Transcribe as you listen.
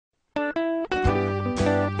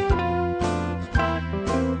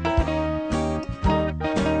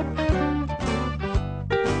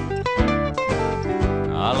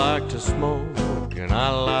smoke and I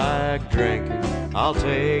like drinking. I'll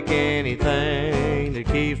take anything that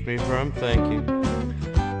keeps me from thinking.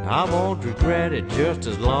 I won't regret it just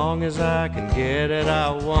as long as I can get it.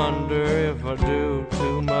 I wonder if I do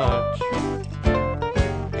too much.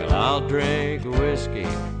 Well, I'll drink whiskey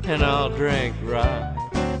and I'll drink rye.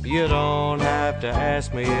 You don't have to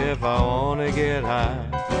ask me if I want to get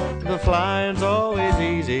high. The flying's always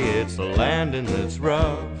easy, it's the landing that's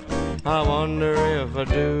rough. I wonder if I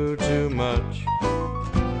do too much.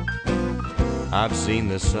 I've seen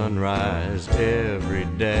the sunrise every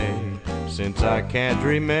day since I can't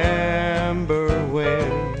remember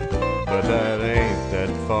when. But that ain't that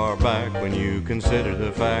far back when you consider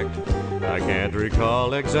the fact I can't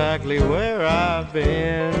recall exactly where I've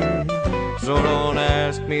been. So don't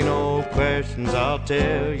ask me no questions, I'll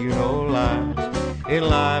tell you no lies. In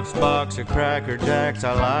life's box of Cracker Jacks,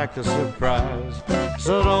 I like the surprise.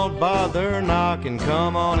 So don't bother knocking,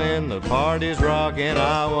 come on in, the party's rocking.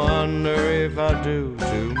 I wonder if I do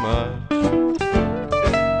too much.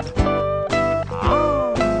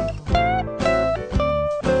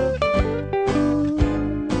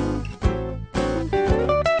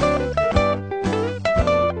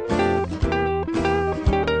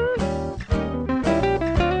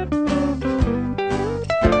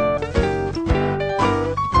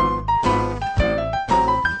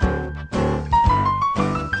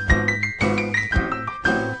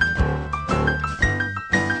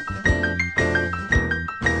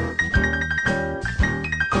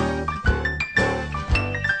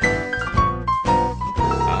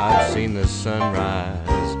 I've seen the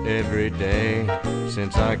sunrise every day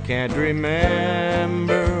since I can't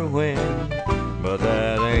remember when. But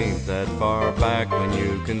that ain't that far back when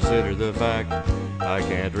you consider the fact I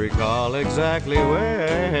can't recall exactly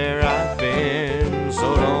where I've been.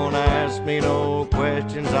 So don't ask me no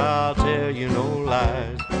questions, I'll tell you no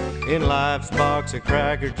lies. In life's box of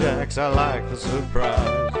Cracker Jacks, I like the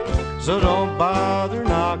surprise. So don't bother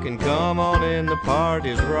knocking, come on in, the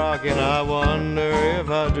party's rocking. I wonder if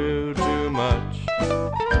I do too much.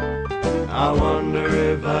 I wonder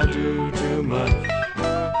if I do too much.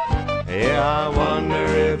 Yeah, I wonder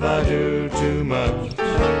if I do too much.